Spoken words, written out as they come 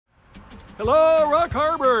Hello, Rock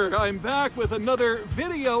Harbor! I'm back with another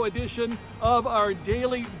video edition of our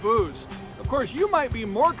Daily Boost. Of course, you might be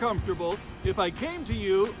more comfortable if I came to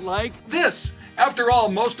you like this. After all,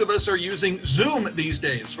 most of us are using Zoom these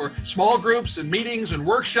days for small groups and meetings and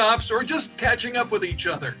workshops or just catching up with each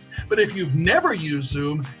other. But if you've never used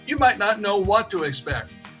Zoom, you might not know what to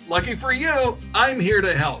expect. Lucky for you, I'm here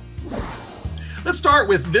to help. Let's start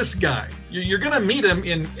with this guy. You're going to meet him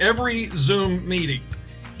in every Zoom meeting.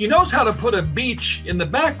 He knows how to put a beach in the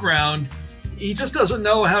background. He just doesn't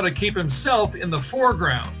know how to keep himself in the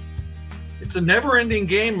foreground. It's a never-ending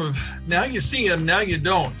game of now you see him, now you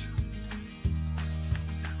don't.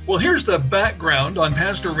 Well, here's the background on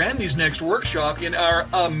Pastor Randy's next workshop in our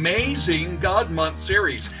Amazing God Month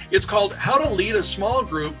series. It's called How to Lead a Small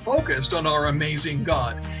Group Focused on Our Amazing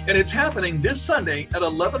God. And it's happening this Sunday at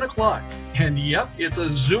 11 o'clock. And yep, it's a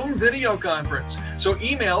Zoom video conference. So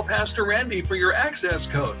email Pastor Randy for your access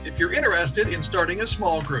code if you're interested in starting a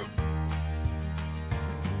small group.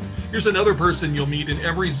 Here's another person you'll meet in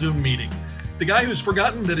every Zoom meeting. The guy who's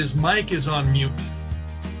forgotten that his mic is on mute.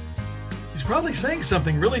 He's probably saying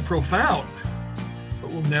something really profound, but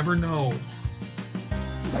we'll never know.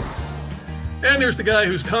 And there's the guy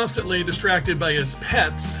who's constantly distracted by his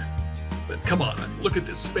pets. But come on, look at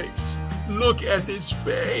this face. Look at this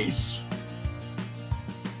face.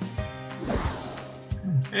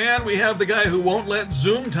 And we have the guy who won't let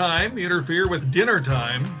Zoom time interfere with dinner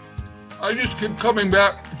time. I just keep coming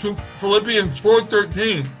back to Philippians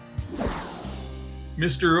 4:13.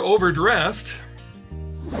 Mr. Overdressed.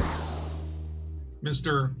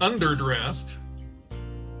 Mr. Underdressed.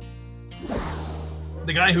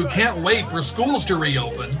 The guy who can't wait for schools to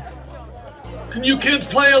reopen. Can you kids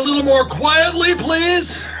play a little more quietly,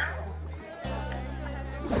 please?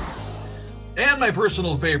 And my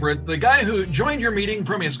personal favorite, the guy who joined your meeting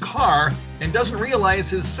from his car and doesn't realize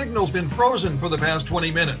his signal's been frozen for the past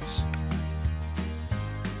 20 minutes.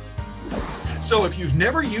 So if you've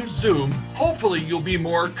never used Zoom, hopefully you'll be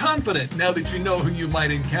more confident now that you know who you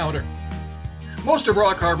might encounter. Most of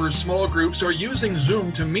Rock Harbor's small groups are using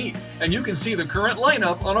Zoom to meet, and you can see the current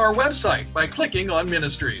lineup on our website by clicking on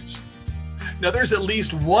Ministries. Now there's at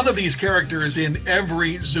least one of these characters in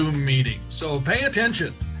every Zoom meeting, so pay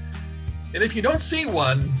attention. And if you don't see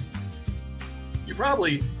one, you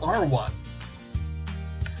probably are one.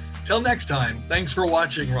 Till next time, thanks for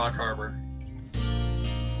watching, Rock Harbor.